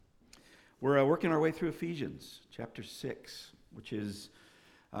We're working our way through Ephesians chapter 6, which is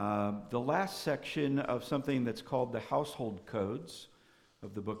the last section of something that's called the household codes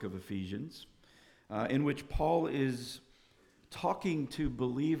of the book of Ephesians, in which Paul is talking to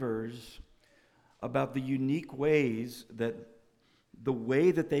believers about the unique ways that the way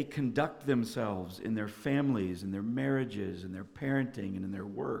that they conduct themselves in their families, in their marriages, in their parenting, and in their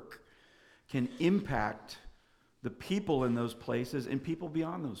work can impact the people in those places and people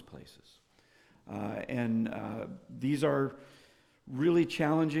beyond those places. These are really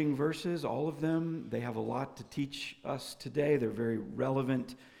challenging verses, all of them. They have a lot to teach us today. They're very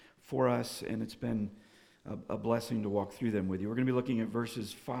relevant for us, and it's been a blessing to walk through them with you. We're going to be looking at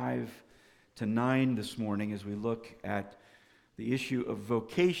verses 5 to 9 this morning as we look at the issue of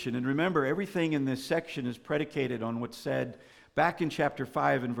vocation. And remember, everything in this section is predicated on what's said back in chapter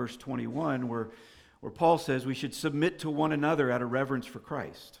 5 and verse 21, where Paul says we should submit to one another out of reverence for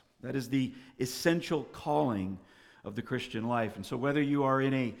Christ. That is the essential calling of the Christian life. And so whether you are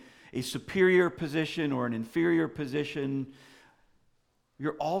in a superior position or an inferior position,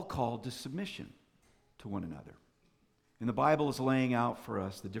 you're all called to submission to one another. And the Bible is laying out for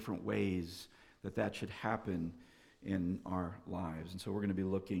us the different ways that should happen in our lives. And so we're going to be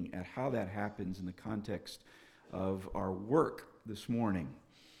looking at how that happens in the context of our work this morning.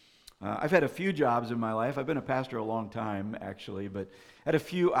 I've had a few jobs in my life. I've been a pastor a long time, actually, but had a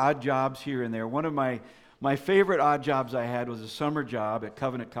few odd jobs here and there. One of my favorite odd jobs I had was a summer job at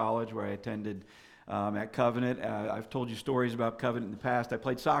Covenant College, where I attended at Covenant. I've told you stories about Covenant in the past. I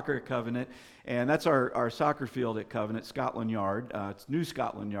played soccer at Covenant, and that's our soccer field at Covenant, Scotland Yard. It's New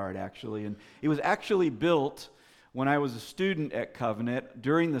Scotland Yard, actually, and it was actually built when I was a student at Covenant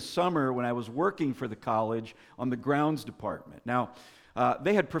during the summer when I was working for the college on the grounds department. Now,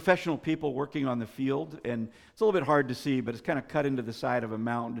 they had professional people working on the field, and it's a little bit hard to see, but it's kind of cut into the side of a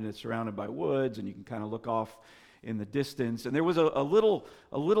mountain, and it's surrounded by woods, and you can kind of look off in the distance. And there was a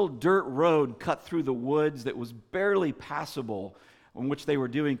little dirt road cut through the woods that was barely passable, on which they were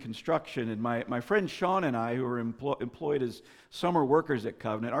doing construction. And my friend Sean and I, who were employed as summer workers at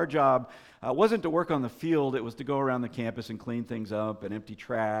Covenant, our job wasn't to work on the field. It was to go around the campus and clean things up and empty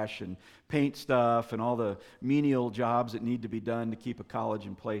trash and paint stuff and all the menial jobs that need to be done to keep a college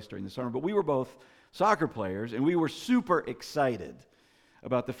in place during the summer. But we were both soccer players, and we were super excited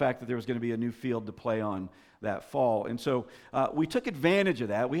about the fact that there was going to be a new field to play on that fall. And so we took advantage of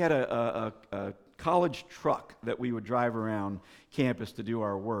that. We had a college truck that we would drive around campus to do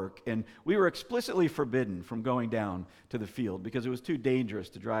our work, and we were explicitly forbidden from going down to the field because it was too dangerous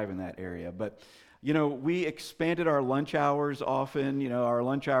to drive in that area. But we expanded our lunch hours often. Our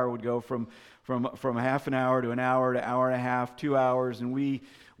lunch hour would go from half an hour to an hour to hour and a half, 2 hours, and we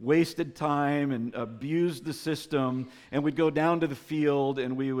wasted time and abused the system, and we'd go down to the field,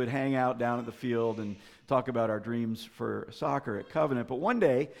 and we would hang out down at the field and talk about our dreams for soccer at Covenant. But one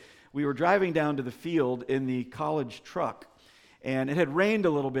day, we were driving down to the field in the college truck, and it had rained a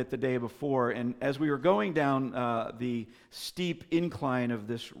little bit the day before, and as we were going down the steep incline of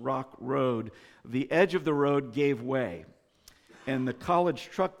this rock road, the edge of the road gave way, and the college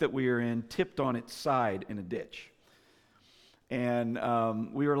truck that we were in tipped on its side in a ditch. And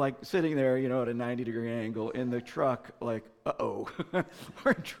we were like sitting there, at a 90-degree angle in the truck, like, uh-oh,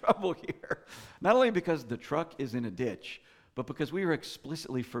 we're in trouble here. Not only because the truck is in a ditch, but because we were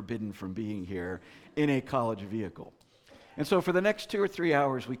explicitly forbidden from being here in a college vehicle. And so for the next 2 or 3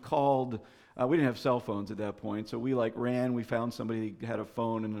 hours, we called. We didn't have cell phones at that point, so we ran. We found somebody who had a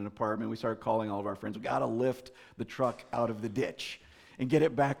phone in an apartment. We started calling all of our friends. We got to lift the truck out of the ditch and get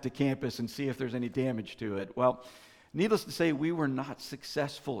it back to campus and see if there's any damage to it. Well, needless to say, we were not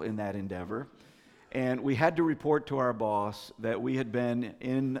successful in that endeavor, and we had to report to our boss that we had been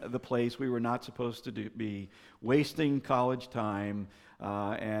in the place we were not supposed to be, wasting college time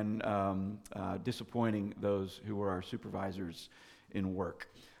and disappointing those who were our supervisors in work.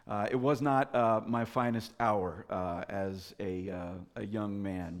 It was not my finest hour as a young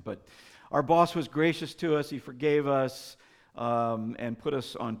man, but our boss was gracious to us. He forgave us and put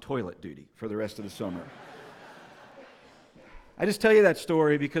us on toilet duty for the rest of the summer. I just tell you that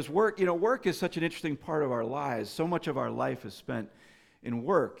story because work is such an interesting part of our lives. So much of our life is spent in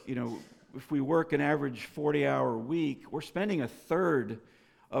work. If we work an average 40-hour week, we're spending a third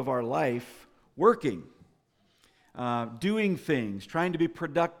of our life working, doing things, trying to be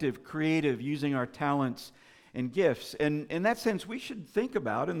productive, creative, using our talents and gifts. And in that sense, we should think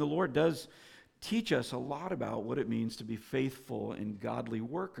about, and the Lord does teach us a lot about what it means to be faithful and godly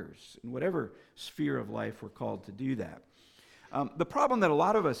workers in whatever sphere of life we're called to do that. The problem that a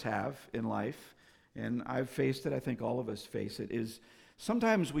lot of us have in life, and I've faced it, I think all of us face it, is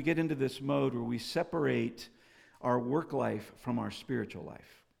sometimes we get into this mode where we separate our work life from our spiritual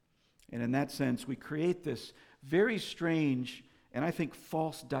life. And in that sense, we create this very strange and I think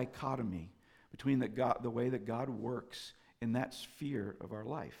false dichotomy between the way that God works in that sphere of our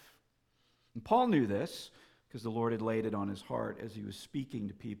life. And Paul knew this because the Lord had laid it on his heart as he was speaking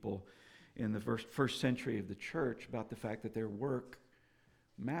to people in the first century of the church about the fact that their work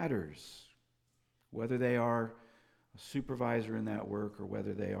matters, whether they are a supervisor in that work or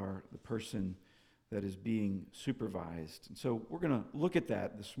whether they are the person that is being supervised. And so we're going to look at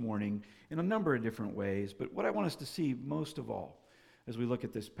that this morning in a number of different ways, but what I want us to see most of all as we look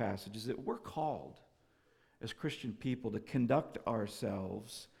at this passage is that we're called as Christian people to conduct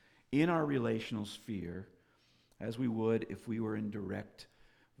ourselves in our relational sphere as we would if we were in direct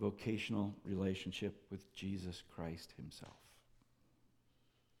vocational relationship with Jesus Christ himself.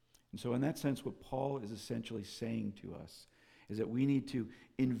 And so in that sense, what Paul is essentially saying to us is that we need to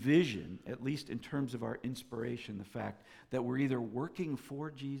envision, at least in terms of our inspiration, the fact that we're either working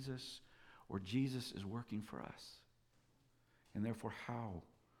for Jesus or Jesus is working for us. And therefore, how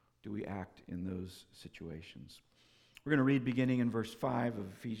do we act in those situations? We're going to read beginning in verse 5 of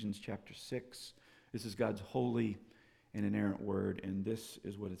Ephesians chapter 6. This is God's holy and inerrant word, and this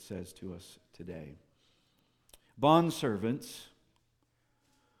is what it says to us today. Bondservants,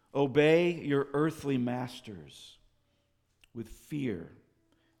 obey your earthly masters with fear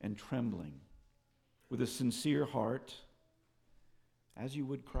and trembling, with a sincere heart, as you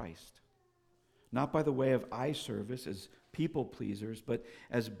would Christ, not by the way of eye service as people pleasers, but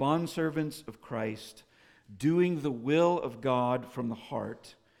as bondservants of Christ, doing the will of God from the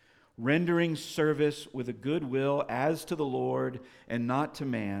heart, rendering service with a good will as to the Lord and not to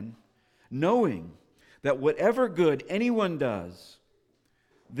man, knowing that whatever good anyone does,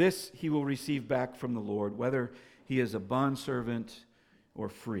 this he will receive back from the Lord, whether he is a bondservant or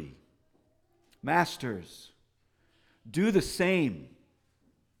free. Masters, do the same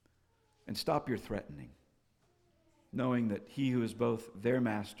and stop your threatening, knowing that he who is both their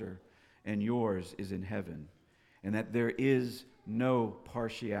master and yours is in heaven, and that there is no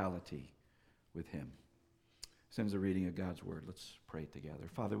partiality with him. Sends a reading of God's word. Let's pray together.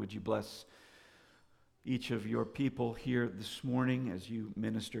 Father, would you bless each of your people here this morning as you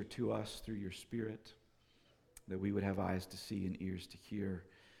minister to us through your Spirit, that we would have eyes to see and ears to hear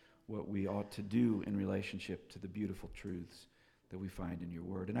what we ought to do in relationship to the beautiful truths that we find in your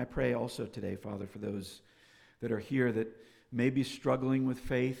word. And I pray also today, Father, for those that are here that may be struggling with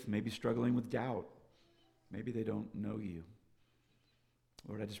faith, maybe struggling with doubt. Maybe they don't know you.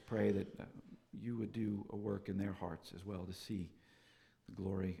 Lord, I just pray that you would do a work in their hearts as well to see the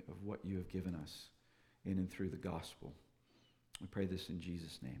glory of what you have given us in and through the gospel. We pray this in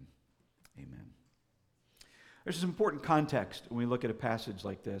Jesus' name. Amen. There's some important context when we look at a passage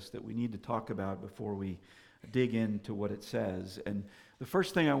like this that we need to talk about before we dig into what it says. And the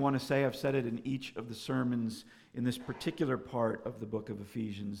first thing I want to say, I've said it in each of the sermons in this particular part of the book of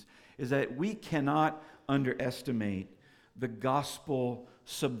Ephesians, is that we cannot underestimate the gospel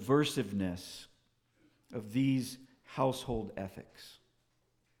subversiveness of these household ethics.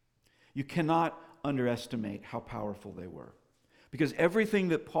 You cannot underestimate how powerful they were. Because everything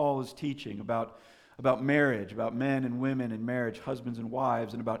that Paul is teaching about marriage, about men and women in marriage, husbands and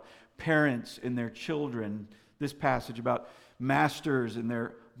wives, and about parents and their children, this passage about masters and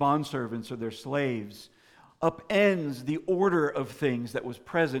their bondservants or their slaves, upends the order of things that was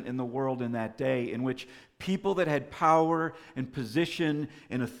present in the world in that day, in which people that had power and position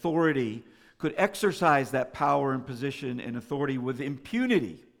and authority could exercise that power and position and authority with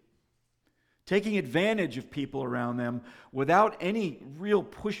impunity, taking advantage of people around them without any real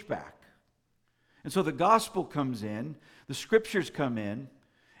pushback. And so the gospel comes in, the scriptures come in,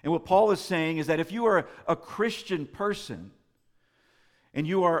 and what Paul is saying is that if you are a Christian person, and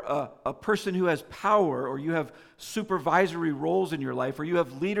you are a person who has power, or you have supervisory roles in your life, or you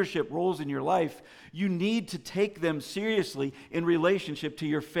have leadership roles in your life, you need to take them seriously in relationship to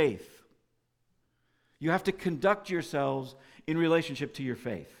your faith. You have to conduct yourselves in relationship to your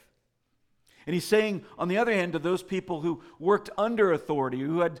faith. And he's saying, on the other hand, to those people who worked under authority,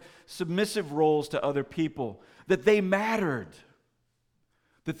 who had submissive roles to other people, that they mattered,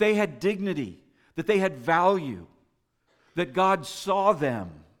 that they had dignity, that they had value, that God saw them.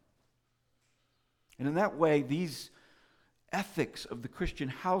 And in that way, these ethics of the Christian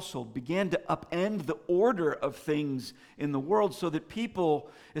household began to upend the order of things in the world so that people,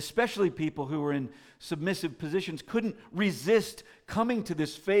 especially people who were in submissive positions, couldn't resist coming to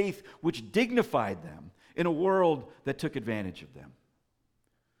this faith which dignified them in a world that took advantage of them.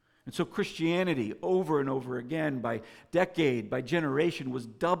 And so Christianity, over and over again, by decade, by generation, was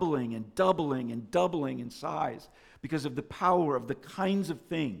doubling and doubling and doubling in size because of the power of the kinds of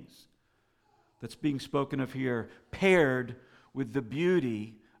things that's being spoken of here, paired with the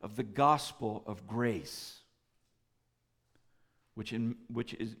beauty of the gospel of grace, which is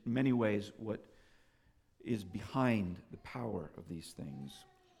in many ways what is behind the power of these things.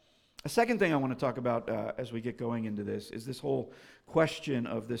 A second thing I want to talk about as we get going into this is this whole question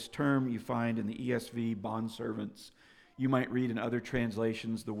of this term you find in the ESV, bondservants. You might read in other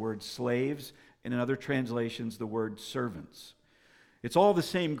translations the word slaves, and in other translations the word servants. It's all the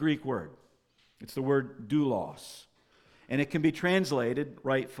same Greek word. It's the word doulos. And it can be translated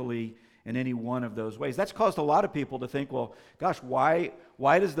rightfully in any one of those ways. That's caused a lot of people to think, well, gosh, why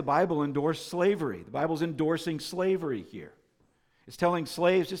does the Bible endorse slavery? The Bible's endorsing slavery here. It's telling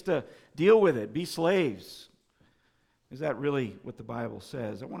slaves just to deal with it, be slaves. Is that really what the Bible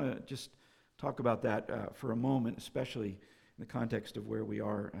says? I want to just talk about that for a moment, especially in the context of where we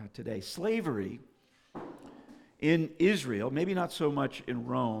are today. Slavery in Israel, maybe not so much in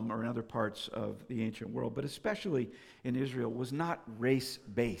Rome or in other parts of the ancient world, but especially in Israel, was not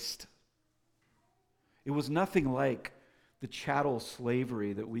race-based. It was nothing like the chattel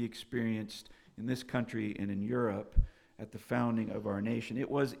slavery that we experienced in this country and in Europe at the founding of our nation.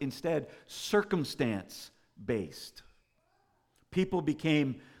 It was instead circumstance-based. People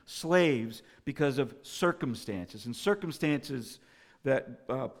became slaves because of circumstances, and circumstances that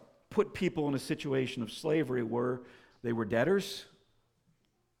put people in a situation of slavery were they were debtors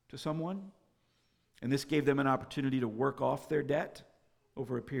to someone, and this gave them an opportunity to work off their debt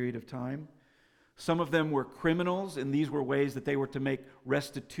over a period of time. Some of them were criminals, and these were ways that they were to make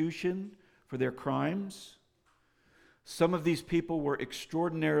restitution for their crimes. Some of these people were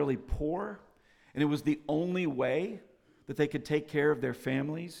extraordinarily poor, and it was the only way that they could take care of their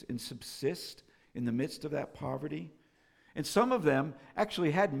families and subsist in the midst of that poverty. And some of them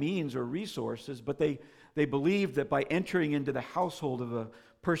actually had means or resources, but they believed that by entering into the household of a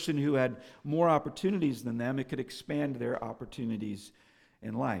person who had more opportunities than them, it could expand their opportunities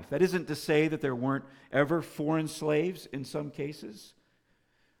in life. That isn't to say that there weren't ever foreign slaves in some cases.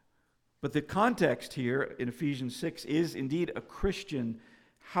 But the context here in Ephesians 6 is indeed a Christian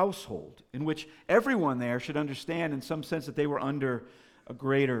household in which everyone there should understand in some sense that they were under a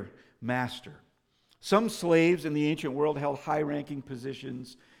greater master. Some slaves in the ancient world held high-ranking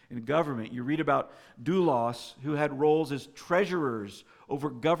positions in government. You read about doulos who had roles as treasurers over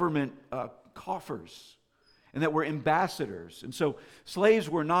government coffers and that were ambassadors. And so slaves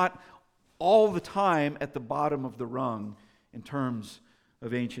were not all the time at the bottom of the rung in terms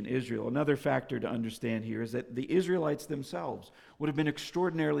of ancient Israel. Another factor to understand here is that the Israelites themselves would have been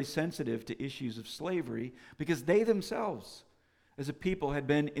extraordinarily sensitive to issues of slavery because they themselves, as a people, had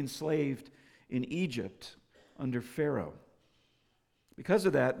been enslaved in Egypt under Pharaoh. Because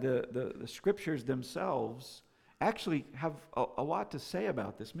of that, the scriptures themselves actually have a lot to say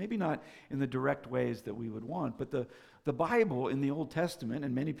about this. Maybe not in the direct ways that we would want, but the Bible in the Old Testament,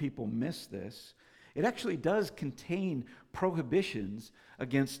 and many people miss this, it actually does contain prohibitions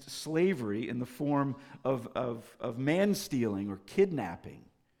against slavery in the form of man-stealing or kidnapping.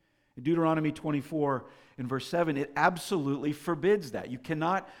 In Deuteronomy 24 in verse 7, it absolutely forbids that. You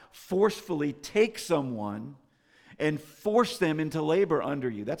cannot forcefully take someone and force them into labor under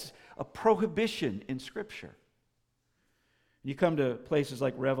you. That's a prohibition in Scripture. You come to places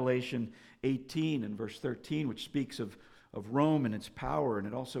like Revelation 18 and verse 13, which speaks of Rome and its power, and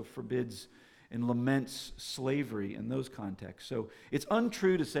it also forbids and laments slavery in those contexts. So it's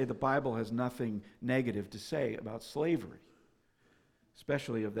untrue to say the Bible has nothing negative to say about slavery,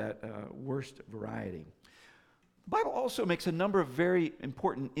 especially of that worst variety. The Bible also makes a number of very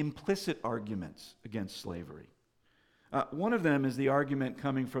important implicit arguments against slavery. One of them is the argument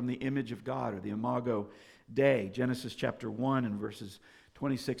coming from the image of God, or the imago Dei. Genesis chapter 1 and verses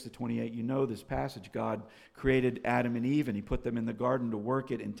 26 to 28, you know this passage. God created Adam and Eve, and he put them in the garden to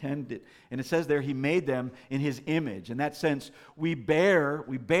work it and tend it. And it says there he made them in his image. In that sense, we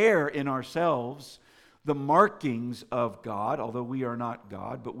bear in ourselves the markings of God, although we are not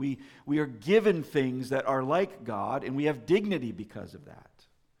God, but we are given things that are like God, and we have dignity because of that.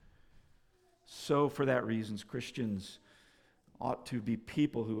 So for that reason, Christians ought to be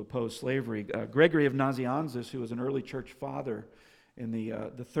people who oppose slavery. Gregory of Nazianzus, who was an early church father in the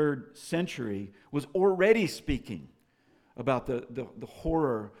 3rd century, was already speaking about the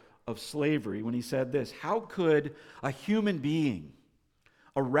horror of slavery when he said this: how could a human being,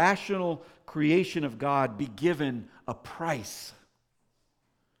 a rational creation of God, be given a price?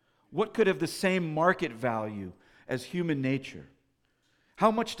 What could have the same market value as human nature? How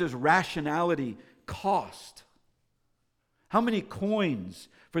much does rationality cost? How many coins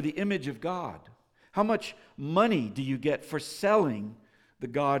for the image of God? How much money do you get for selling the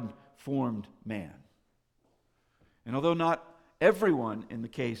God-formed man? And although not everyone in the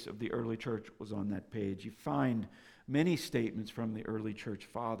case of the early church was on that page, you find many statements from the early church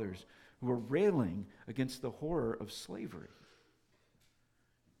fathers who were railing against the horror of slavery.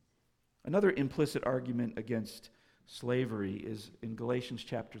 Another implicit argument against slavery is in Galatians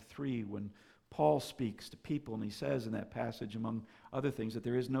chapter 3 when Paul speaks to people, and he says in that passage, among other things, that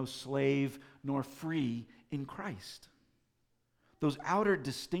there is no slave nor free in Christ. Those outer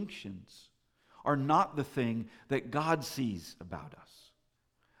distinctions are not the thing that God sees about us.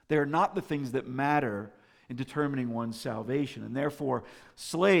 They are not the things that matter in determining one's salvation. And therefore,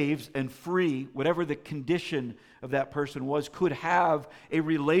 slaves and free, whatever the condition of that person was, could have a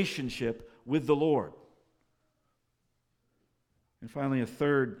relationship with the Lord. And finally, a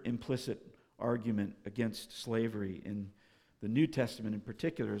third implicit argument against slavery in the New Testament in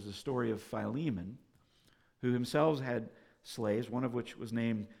particular is the story of Philemon, who himself had slaves, one of which was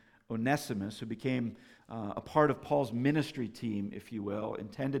named Onesimus, who became a part of Paul's ministry team, if you will,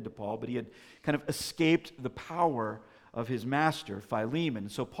 intended to Paul, but he had kind of escaped the power of his master, Philemon.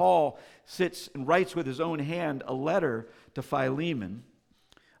 So Paul sits and writes with his own hand a letter to Philemon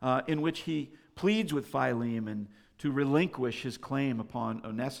in which he pleads with Philemon to relinquish his claim upon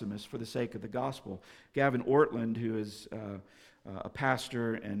Onesimus for the sake of the gospel. Gavin Ortland, who is a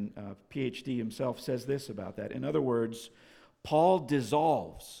pastor and PhD himself, says this about that. In other words, Paul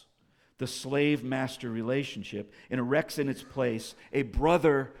dissolves the slave-master relationship and erects in its place a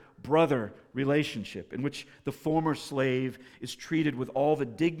brother-brother relationship in which the former slave is treated with all the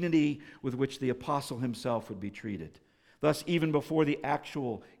dignity with which the apostle himself would be treated. Thus, even before the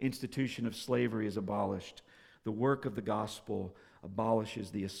actual institution of slavery is abolished, the work of the gospel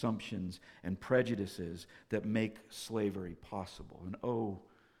abolishes the assumptions and prejudices that make slavery possible. And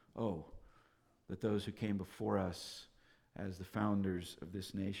oh, that those who came before us as the founders of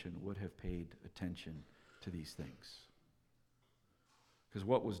this nation would have paid attention to these things. Because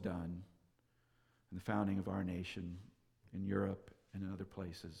what was done in the founding of our nation in Europe and in other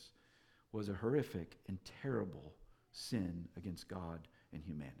places was a horrific and terrible sin against God and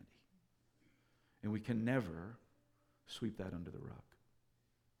humanity. And we can never sweep that under the rug.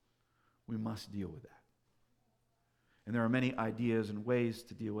 We must deal with that. And there are many ideas and ways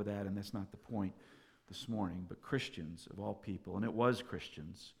to deal with that, and that's not the point this morning. But Christians, of all people, and it was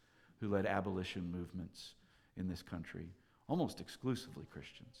Christians who led abolition movements in this country, almost exclusively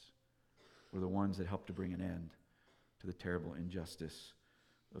Christians, were the ones that helped to bring an end to the terrible injustice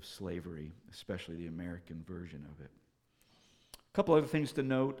of slavery, especially the American version of it. A couple other things to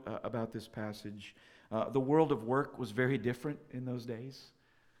note about this passage. The world of work was very different in those days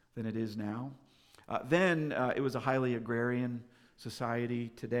than it is now. Then it was a highly agrarian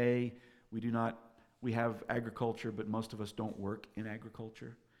society. Today we have agriculture, but most of us don't work in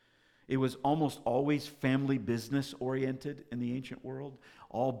agriculture. It was almost always family business oriented in the ancient world.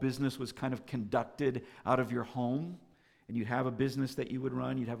 All business was kind of conducted out of your home, and you'd have a business that you would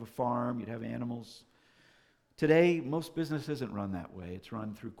run, you'd have a farm, you'd have animals. Today, most business isn't run that way. It's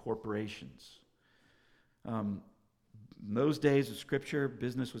run through corporations. In those days of Scripture,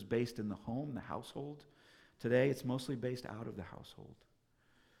 business was based in the home, the household. Today, it's mostly based out of the household.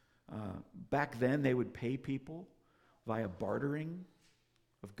 Back then, they would pay people via bartering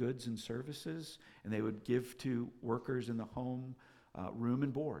of goods and services, and they would give to workers in the home room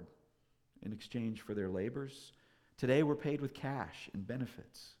and board in exchange for their labors. Today, we're paid with cash and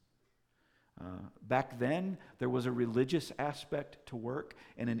benefits. Back then, there was a religious aspect to work,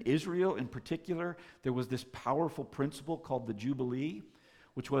 and in Israel in particular, there was this powerful principle called the Jubilee,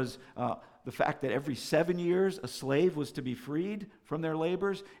 which was the fact that every 7 years a slave was to be freed from their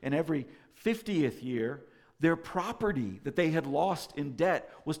labors, and every 50th year, their property that they had lost in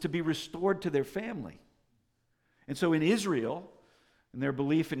debt was to be restored to their family. And so in Israel, in their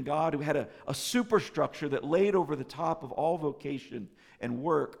belief in God, who had a superstructure that laid over the top of all vocation and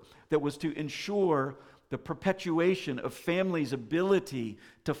work that was to ensure the perpetuation of families' ability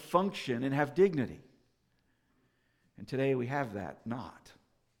to function and have dignity. And today we have that not.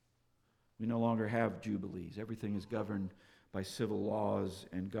 We no longer have jubilees. Everything is governed by civil laws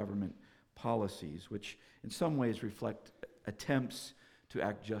and government policies, which in some ways reflect attempts to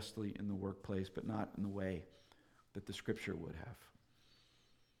act justly in the workplace, but not in the way that the Scripture would have.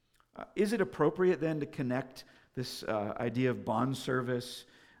 Is it appropriate then to connect this idea of bond service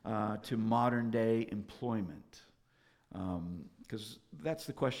to modern day employment? Because that's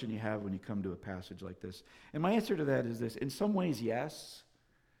the question you have when you come to a passage like this. And my answer to that is this. In some ways, yes.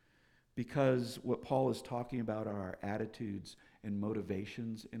 because what Paul is talking about are our attitudes and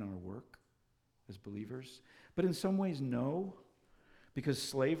motivations in our work as believers? But in some ways, no, because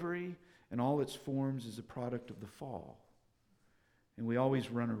slavery in all its forms is a product of the fall. And we always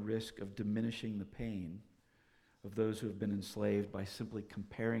run a risk of diminishing the pain of those who have been enslaved by simply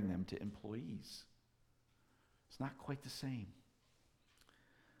comparing them to employees. It's not quite the same.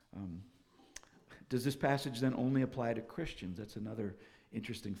 Does this passage then only apply to Christians? That's another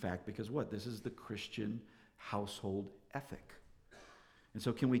interesting fact, because what? This is the Christian household ethic. And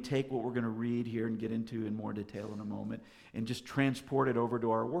so can we take what we're going to read here and get into in more detail in a moment and just transport it over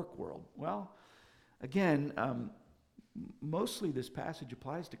to our work world? Well, again, mostly this passage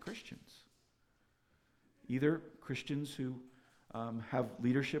applies to Christians. Either Christians who have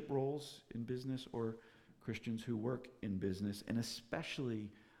leadership roles in business or Christians who work in business, and especially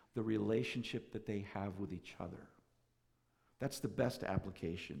the relationship that they have with each other. That's the best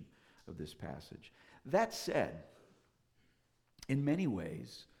application of this passage. That said, in many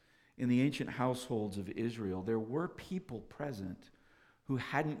ways, in the ancient households of Israel, there were people present who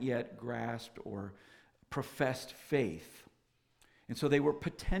hadn't yet grasped or professed faith. And so they were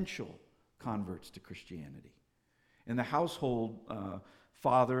potential converts to Christianity. And the household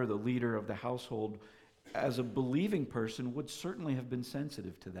father, the leader of the household, as a believing person, would certainly have been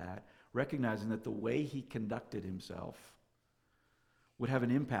sensitive to that, recognizing that the way he conducted himself would have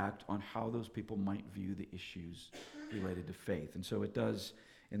an impact on how those people might view the issues related to faith. And so it does,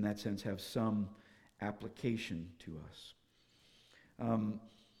 in that sense, have some application to us. And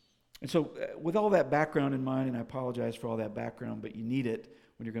so with all that background in mind, and I apologize for all that background, but you need it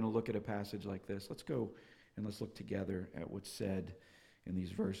when you're going to look at a passage like this. Let's go and let's look together at what's said in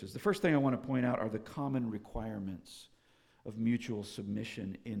these verses. The first thing I want to point out are the common requirements of mutual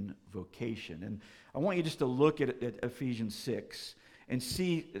submission in vocation. And I want you just to look at Ephesians 6 and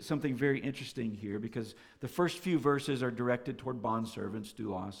see something very interesting here, because the first few verses are directed toward bondservants,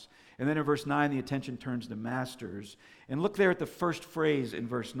 doulos. And then in verse 9, the attention turns to masters. And look there at the first phrase in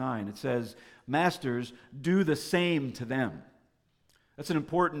verse 9. It says, "Masters, do the same to them." That's an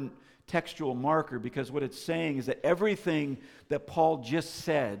important textual marker, because what it's saying is that everything that Paul just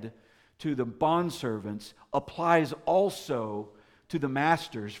said to the bondservants applies also to the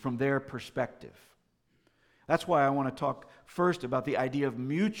masters from their perspective. That's why I want to talk first about the idea of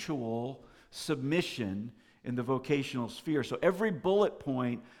mutual submission in the vocational sphere. So every bullet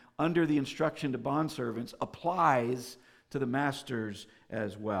point under the instruction to bondservants applies to the masters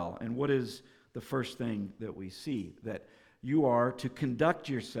as well. And what is the first thing that we see? That you are to conduct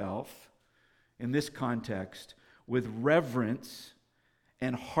yourself in this context with reverence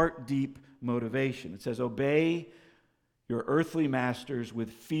and heart-deep motivation. It says, obey your earthly masters with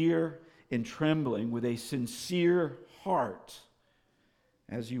fear and trembling, with a sincere heart,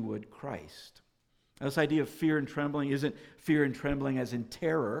 as you would Christ. Now, this idea of fear and trembling isn't fear and trembling as in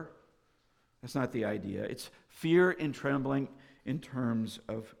terror. That's not the idea. It's fear and trembling in terms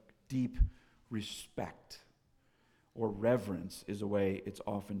of deep respect, or reverence is the way it's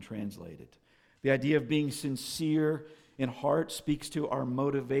often translated. The idea of being sincere in heart speaks to our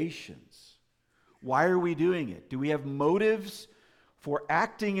motivations. Why are we doing it? Do we have motives for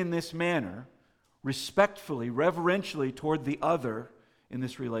acting in this manner, respectfully, reverentially toward the other in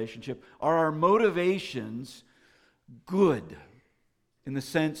this relationship? Are our motivations good in the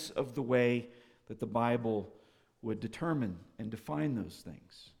sense of the way that the Bible would determine and define those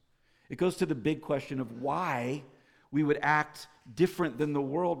things? It goes to the big question of why we would act different than the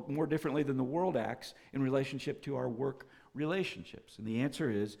world, more differently than the world acts in relationship to our work relationships. And the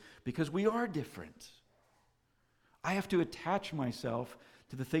answer is because we are different. I have to attach myself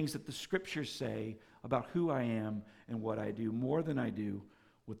to the things that the Scriptures say about who I am and what I do more than I do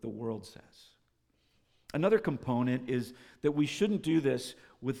what the world says. Another component is that we shouldn't do this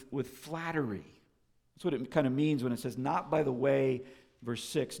with flattery. That's what it kind of means when it says, not by the way, verse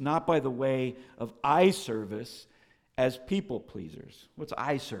 6, not by the way of eye service as people pleasers. What's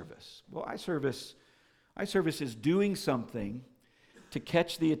eye service? Well, eye service is doing something to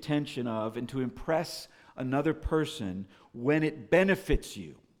catch the attention of and to impress another person when it benefits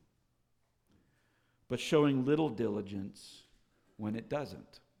you, but showing little diligence when it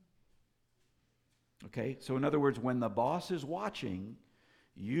doesn't. Okay? So in other words, when the boss is watching,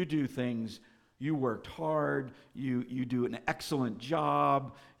 you do things, you worked hard, you do an excellent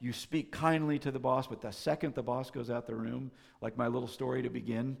job, you speak kindly to the boss, but the second the boss goes out the room, like my little story to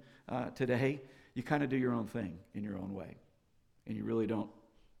begin today, you kind of do your own thing in your own way. And you really don't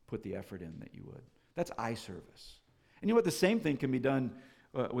put the effort in that you would. That's eye service. And you know what? The same thing can be done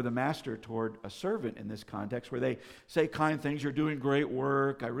with a master toward a servant in this context, where they say kind things. You're doing great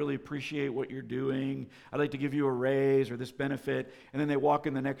work. I really appreciate what you're doing. I'd like to give you a raise or this benefit. And then they walk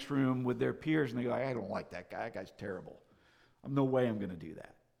in the next room with their peers and they go, I don't like that guy. That guy's terrible. No way I'm going to do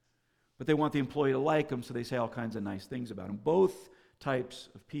that. But they want the employee to like them, so they say all kinds of nice things about him. Both types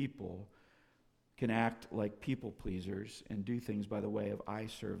of people can act like people pleasers and do things by the way of eye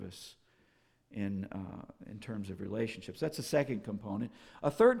service in terms of relationships. That's the second component.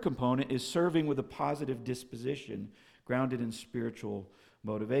 A third component is serving with a positive disposition grounded in spiritual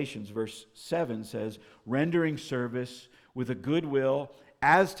motivations. Verse 7 says, rendering service with a good will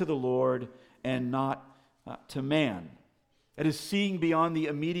as to the Lord and not to man. That is seeing beyond the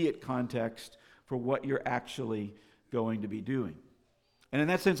immediate context for what you're actually going to be doing. And in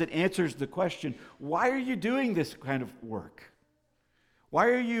that sense, it answers the question, why are you doing this kind of work? Why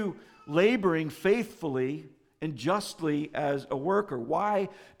are you laboring faithfully and justly as a worker? Why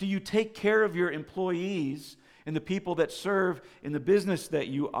do you take care of your employees and the people that serve in the business that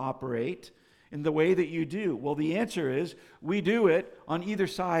you operate in the way that you do? Well, the answer is we do it on either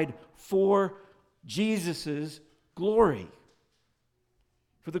side for Jesus' glory,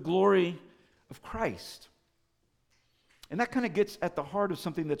 for the glory of Christ. And that kind of gets at the heart of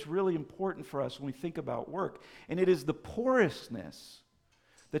something that's really important for us when we think about work, and it is the porousness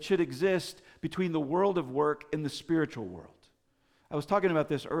that should exist between the world of work and the spiritual world. I was talking about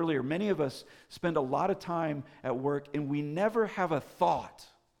this earlier. Many of us spend a lot of time at work, and we never have a thought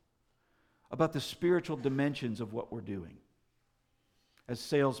about the spiritual dimensions of what we're doing. As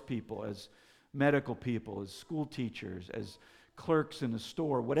salespeople, as medical people, as school teachers, as clerks in a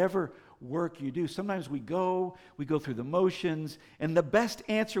store, whatever work you do, sometimes we go through the motions, and the best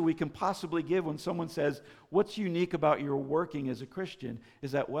answer we can possibly give when someone says, what's unique about your working as a Christian,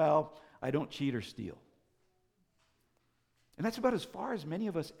 is that, well, I don't cheat or steal. And that's about as far as many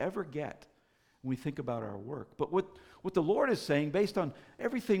of us ever get when we think about our work. But what the Lord is saying, based on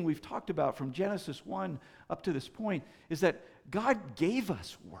everything we've talked about from Genesis 1 up to this point, is that God gave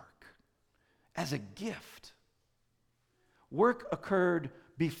us work as a gift. Work occurred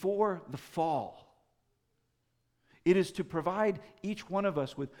before the fall. It is to provide each one of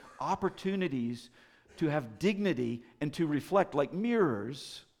us with opportunities to have dignity and to reflect like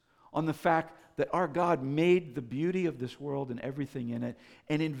mirrors on the fact that our God made the beauty of this world and everything in it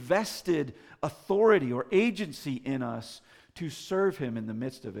and invested authority or agency in us to serve Him in the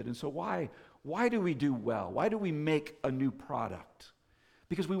midst of it. And so why do we do well? Why do we make a new product?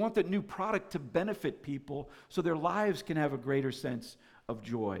 Because we want that new product to benefit people so their lives can have a greater sense of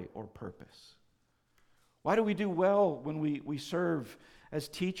joy or purpose. Why do we do well when we serve as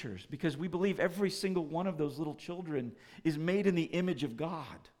teachers? Because we believe every single one of those little children is made in the image of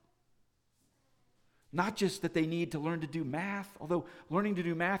God. Not just that they need to learn to do math, although learning to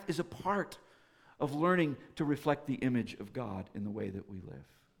do math is a part of learning to reflect the image of God in the way that we live.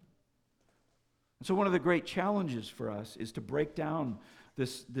 And so one of the great challenges for us is to break down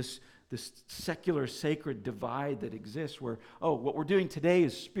this secular sacred divide that exists where, what we're doing today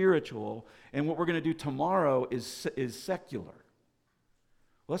is spiritual and what we're going to do tomorrow is secular.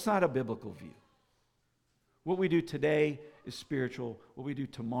 Well, that's not a biblical view. What we do today is spiritual. What we do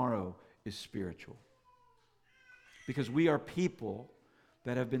tomorrow is spiritual. Because we are people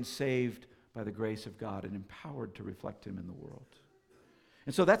that have been saved by the grace of God and empowered to reflect Him in the world.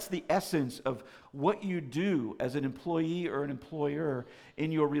 And so that's the essence of what you do as an employee or an employer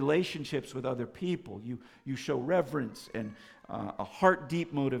in your relationships with other people. You show reverence and a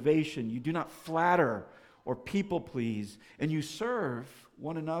heart-deep motivation. You do not flatter or people please. And you serve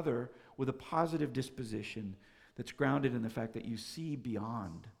one another with a positive disposition that's grounded in the fact that you see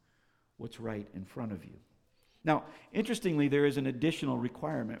beyond what's right in front of you. Now, interestingly, there is an additional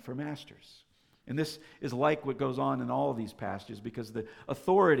requirement for masters. And this is like what goes on in all of these passages, because the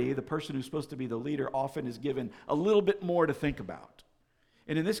authority, the person who's supposed to be the leader, often is given a little bit more to think about.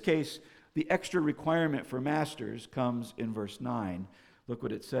 And in this case, the extra requirement for masters comes in verse 9. Look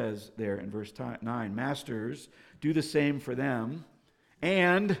what it says there in verse 9. Masters, do the same for them.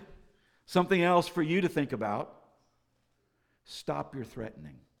 And something else for you to think about. Stop your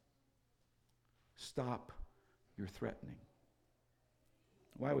threatening. Stop your threatening.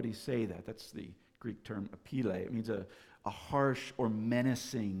 Why would he say that? That's the Greek term apile. It means a harsh or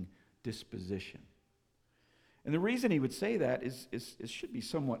menacing disposition. And the reason he would say that is should be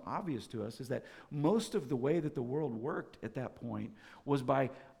somewhat obvious to us, is that most of the way that the world worked at that point was by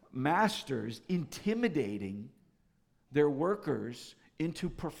masters intimidating their workers into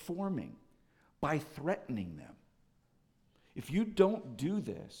performing by threatening them. If you don't do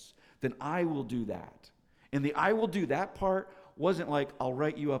this, then I will do that. And the I will do that part wasn't like, I'll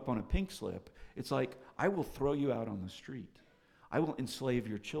write you up on a pink slip. It's like, I will throw you out on the street. I will enslave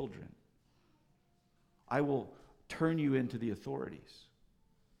your children. I will turn you into the authorities.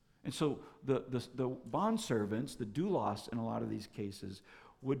 And so the bondservants, the doulos in a lot of these cases,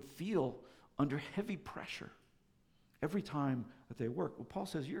 would feel under heavy pressure every time that they work. Well, Paul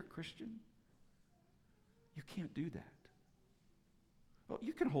says, you're a Christian. You can't do that. Well,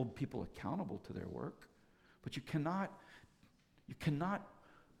 you can hold people accountable to their work, but you cannot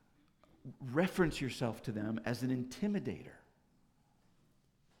reference yourself to them as an intimidator.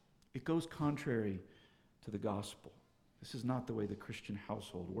 It goes contrary to the gospel. This is not the way the Christian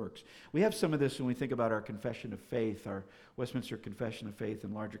household works. We have some of this when we think about our confession of faith, our Westminster Confession of Faith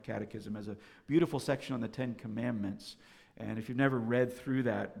and Larger Catechism as a beautiful section on the Ten Commandments. And if you've never read through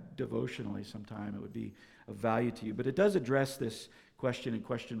that devotionally sometime, it would be of value to you. But it does address this question in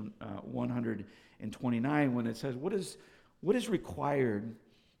question 129 when it says, what is required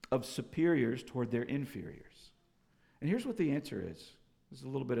of superiors toward their inferiors? And here's what the answer is. This is a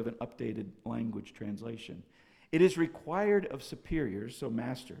little bit of an updated language translation. It is required of superiors, so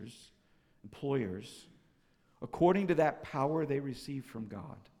masters, employers, according to that power they receive from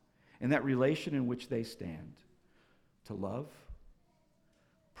God and that relation in which they stand, to love,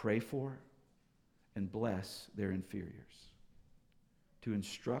 pray for, and bless their inferiors, to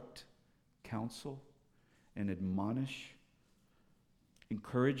instruct, counsel, and admonish,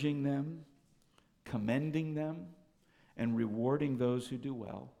 encouraging them, commending them, and rewarding those who do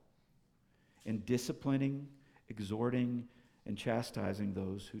well, and disciplining, exhorting, and chastising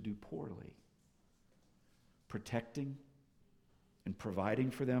those who do poorly, protecting and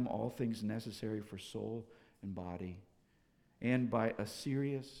providing for them all things necessary for soul and body, and by a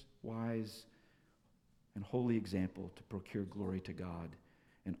serious, wise, and holy example to procure glory to God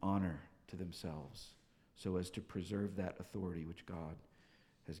and honor to themselves, so as to preserve that authority which God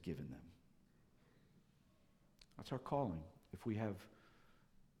has given them. That's our calling. If we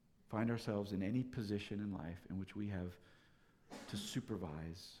find ourselves in any position in life in which we have to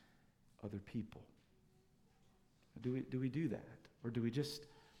supervise other people, do we do that? Or do we just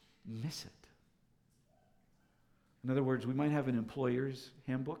miss it? In other words, we might have an employer's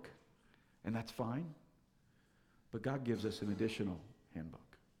handbook, and that's fine, but God gives us an additional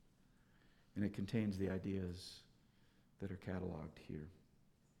handbook, and it contains the ideas that are cataloged here.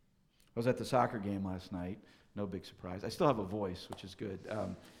 I was at the soccer game last night. No big surprise. I still have a voice, which is good.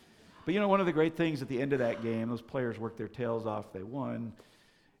 But one of the great things at the end of that game, those players worked their tails off, they won,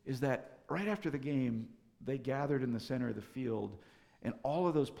 is that right after the game, they gathered in the center of the field, and all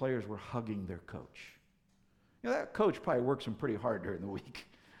of those players were hugging their coach. That coach probably works them pretty hard during the week.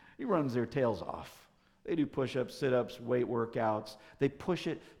 He runs their tails off. They do push-ups, sit-ups, weight workouts. They push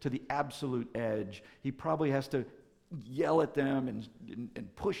it to the absolute edge. He probably has to yell at them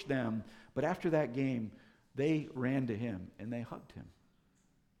and push them. But after that game, they ran to him and they hugged him.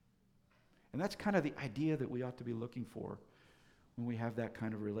 And that's kind of the idea that we ought to be looking for when we have that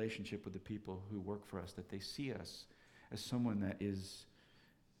kind of relationship with the people who work for us, that they see us as someone that is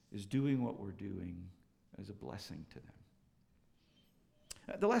doing what we're doing as a blessing to them.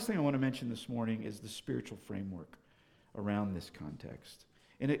 The last thing I want to mention this morning is the spiritual framework around this context.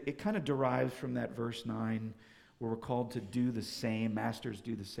 And it kind of derives from that verse 9 where we're called to do the same. Masters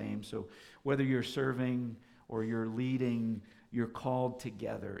do the same. So whether you're serving or you're leading, you're called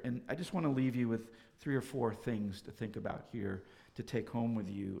together. And I just want to leave you with 3 or 4 things to think about here to take home with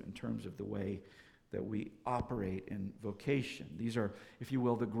you in terms of the way that we operate in vocation. These are, if you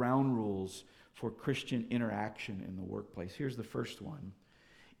will, the ground rules for Christian interaction in the workplace. Here's the first one.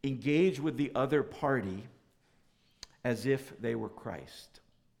 Engage with the other party as if they were Christ.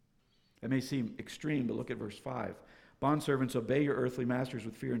 It may seem extreme, but look at verse 5. Bondservants, obey your earthly masters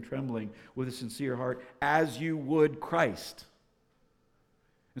with fear and trembling, with a sincere heart, as you would Christ.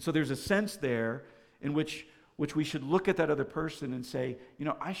 And so there's a sense there in which we should look at that other person and say,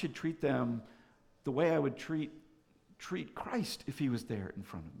 I should treat them the way I would treat Christ if he was there in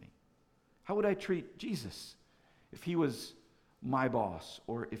front of me. How would I treat Jesus if he was my boss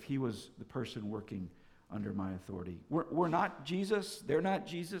or if he was the person working under my authority? We're not Jesus. They're not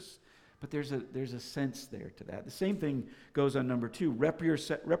Jesus. But there's a sense there to that. The same thing goes on number 2.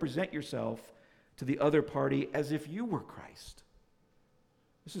 Represent yourself to the other party as if you were Christ.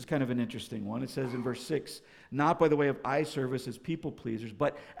 This is kind of an interesting one. It says in verse 6, not by the way of eye service as people pleasers,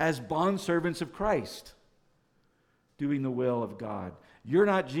 but as bondservants of Christ, doing the will of God. You're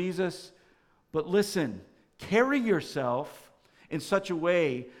not Jesus, but listen, carry yourself in such a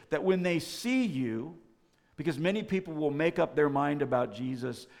way that when they see you, because many people will make up their mind about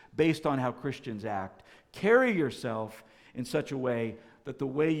Jesus based on how Christians act, carry yourself in such a way that the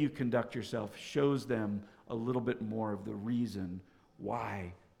way you conduct yourself shows them a little bit more of the reason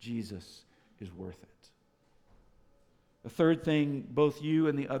why Jesus is worth it. The third thing, both you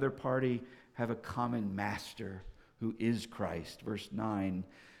and the other party have a common master who is Christ. Verse 9,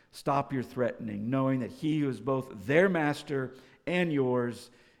 stop your threatening, knowing that he who is both their master and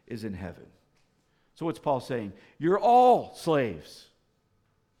yours is in heaven. So what's Paul saying? You're all slaves.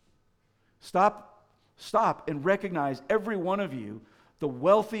 Stop and recognize every one of you, the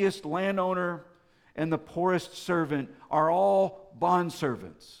wealthiest landowner and the poorest servant, are all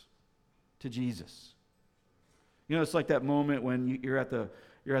bondservants to Jesus. You know, it's like that moment when you're at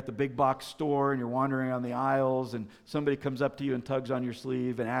the big box store and you're wandering on the aisles and somebody comes up to you and tugs on your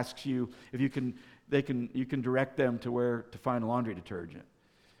sleeve and asks you if you can direct them to where to find laundry detergent.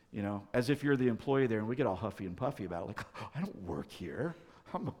 You know, as if you're the employee there, and we get all huffy and puffy about it, like, I don't work here.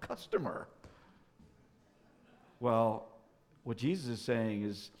 I'm a customer. Well, what Jesus is saying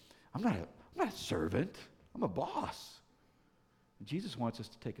is, I'm not a servant. I'm a boss. And Jesus wants us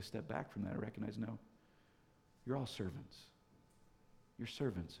to take a step back from that and recognize, no, you're all servants. You're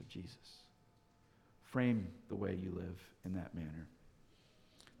servants of Jesus. Frame the way you live in that manner.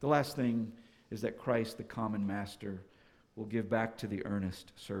 The last thing is that Christ, the common master, will give back to the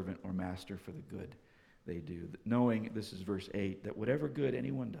earnest servant or master for the good they do, knowing, this is verse 8, that whatever good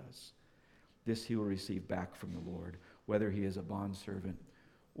anyone does, this he will receive back from the Lord, whether he is a bondservant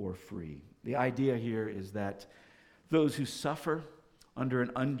or free. The idea here is that those who suffer under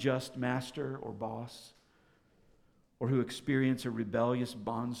an unjust master or boss, or who experience a rebellious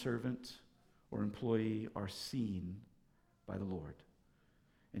bondservant or employee, are seen by the Lord.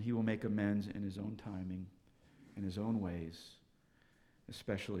 And he will make amends in his own timing, in his own ways,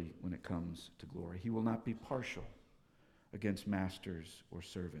 especially when it comes to glory. He will not be partial against masters or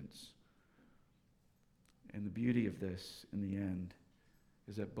servants. And the beauty of this, in the end,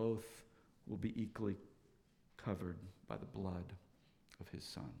 is that both will be equally covered by the blood of his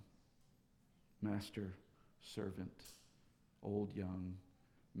Son. Master, servant, old, young,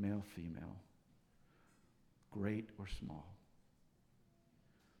 male, female, great or small,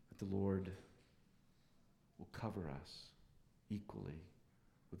 that the Lord will cover us equally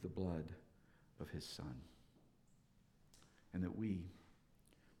with the blood of his Son, and that we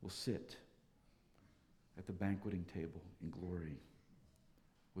will sit at the banqueting table in glory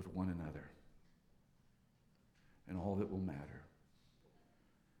with one another. And all that will matter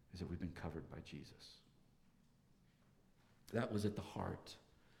is that we've been covered by Jesus. That was at the heart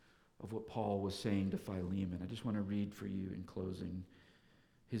of what Paul was saying to Philemon. I just want to read for you in closing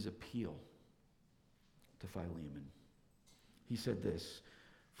his appeal to Philemon. He said this,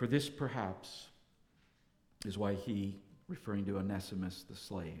 "For this perhaps is why he," referring to Onesimus the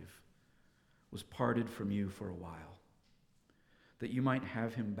slave, "was parted from you for a while, that you might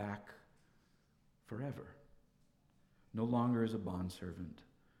have him back forever, no longer as a bondservant,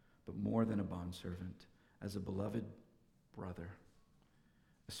 but more than a bondservant, as a beloved brother,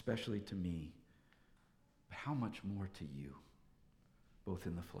 especially to me, but how much more to you, both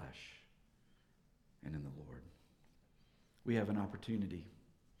in the flesh and in the Lord." We have an opportunity,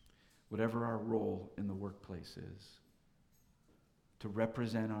 whatever our role in the workplace is, to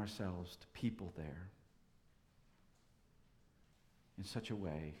represent ourselves to people there in such a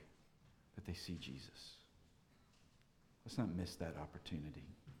way that they see Jesus. Let's not miss that opportunity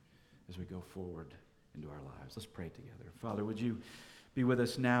as we go forward into our lives. Let's pray together. Father, would you be with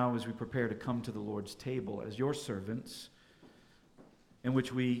us now as we prepare to come to the Lord's table as your servants, in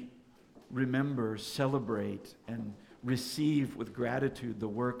which we remember, celebrate, and receive with gratitude the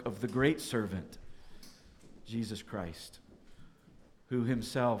work of the great servant, Jesus Christ, who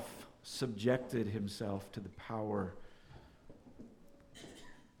himself subjected himself to the power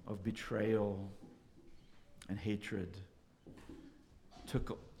of betrayal and hatred,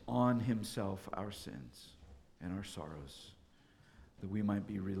 took on himself our sins and our sorrows, that we might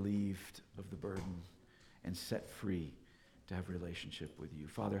be relieved of the burden and set free to have relationship with you.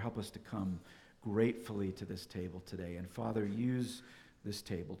 Father, help us to come gratefully to this table today. And Father, use this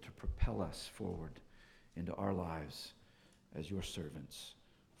table to propel us forward into our lives as your servants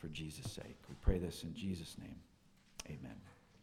for Jesus' sake. We pray this in Jesus' name. Amen.